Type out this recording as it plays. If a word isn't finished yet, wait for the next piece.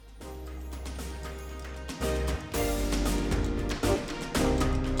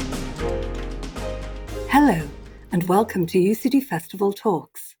and welcome to UCD Festival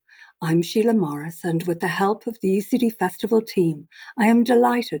Talks. I'm Sheila Morris, and with the help of the UCD Festival team, I am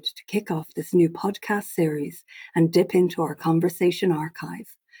delighted to kick off this new podcast series and dip into our conversation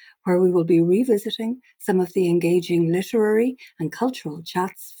archive, where we will be revisiting some of the engaging literary and cultural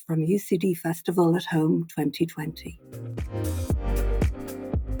chats from UCD Festival at Home 2020.